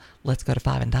let's go to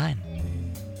Five and Dine.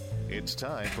 It's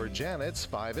time for Janet's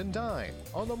Five and Dine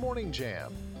on the Morning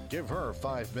Jam. Give her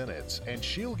 5 minutes, and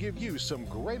she'll give you some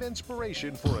great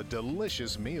inspiration for a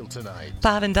delicious meal tonight.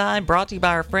 Five and Dine brought to you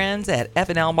by our friends at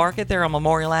F&L Market. They're on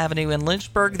Memorial Avenue in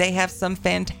Lynchburg. They have some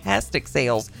fantastic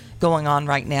sales going on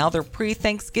right now. Their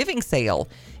pre-Thanksgiving sale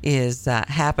is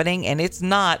happening, and it's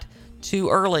not too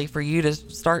early for you to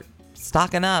start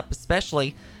stocking up,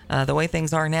 especially the way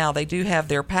things are now. They do have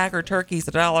their Packer turkeys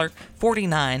at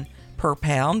 $1.49 per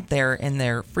pound. They're in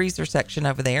their freezer section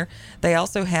over there. They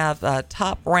also have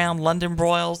top round London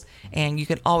broils, and you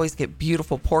can always get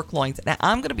beautiful pork loins. Now,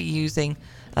 I'm going to be using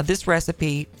this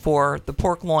recipe for the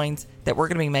pork loins that we're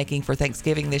going to be making for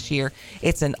Thanksgiving this year.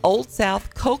 It's an Old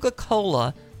South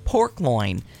Coca-Cola pork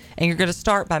loin, and you're going to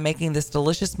start by making this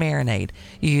delicious marinade.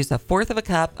 You use 1/4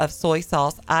 cup of soy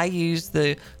sauce. I use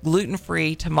the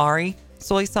gluten-free Tamari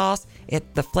soy sauce.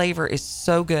 The flavor is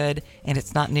so good, and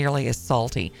it's not nearly as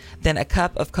salty. Then a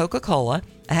cup of Coca-Cola,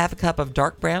 1/2 cup of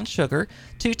dark brown sugar,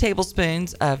 2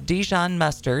 tablespoons of Dijon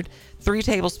mustard, 3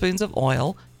 tablespoons of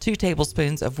oil, 2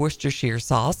 tablespoons of Worcestershire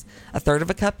sauce,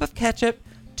 1/3 cup of ketchup,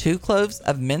 2 cloves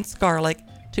of minced garlic,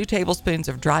 2 tablespoons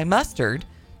of dry mustard,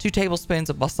 2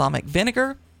 tablespoons of balsamic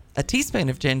vinegar, a teaspoon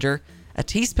of ginger, a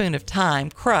teaspoon of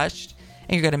thyme crushed,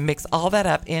 and you're going to mix all that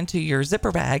up into your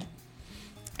zipper bag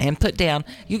and put down,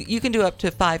 you can do up to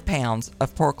 5 pounds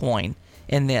of pork loin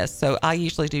in this. So I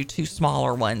usually do 2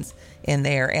 smaller ones in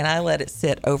there, and I let it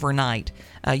sit overnight.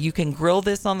 You can grill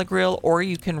this on the grill, or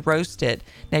you can roast it.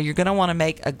 Now, you're going to want to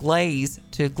make a glaze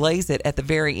to glaze it at the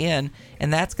very end,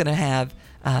 and that's going to have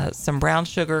some brown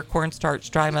sugar,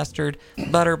 cornstarch, dry mustard,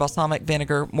 butter, balsamic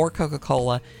vinegar, more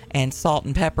Coca-Cola, and salt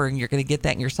and pepper. And you're going to get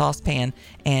that in your saucepan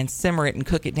and simmer it and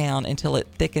cook it down until it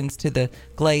thickens to the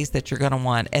glaze that you're going to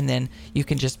want. And then you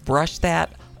can just brush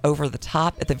that over the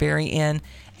top at the very end,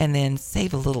 and then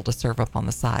save a little to serve up on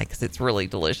the side because it's really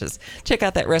delicious. Check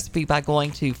out that recipe by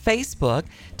going to Facebook.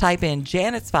 Type in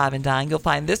Janet's Five and Dine. You'll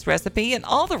find this recipe and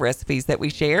all the recipes that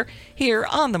we share here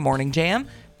on the Morning Jam.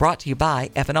 Brought to you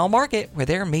by F&L Market, where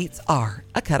their meats are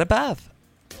a cut above.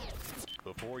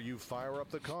 Before you fire up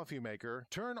the coffee maker,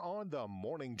 turn on the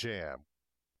Morning Jam.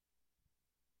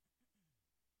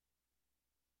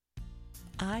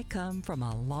 I come from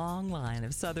a long line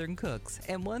of Southern cooks,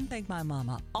 and one thing my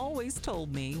mama always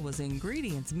told me was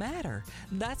ingredients matter.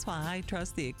 That's why I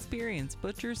trust the experienced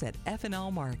butchers at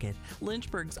F&L Market,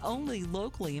 Lynchburg's only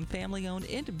locally and family-owned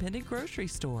independent grocery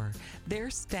store. Their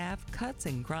staff cuts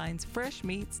and grinds fresh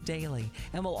meats daily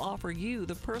and will offer you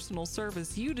the personal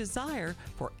service you desire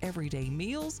for everyday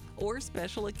meals or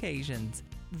special occasions.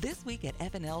 This week at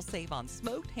F&L, save on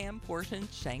smoked ham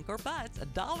portions, shank or butts,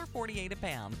 $1.48 a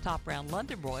pound. Top round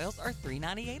London broils are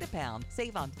 $3.98 a pound.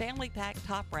 Save on family pack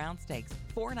top round steaks,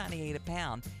 $4.98 a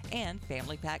pound. And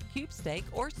family pack cube steak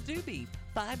or stew beef,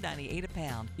 $5.98 a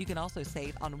pound. You can also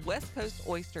save on West Coast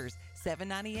oysters,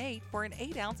 $7.98 for an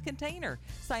 8-ounce container.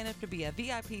 Sign up to be a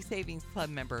VIP Savings Club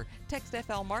member. Text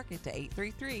FL Market to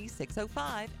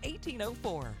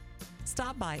 833-605-1804.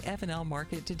 Stop by F&L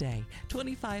Market today,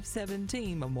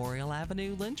 2517 Memorial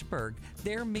Avenue, Lynchburg.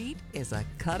 Their meat is a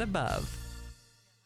cut above.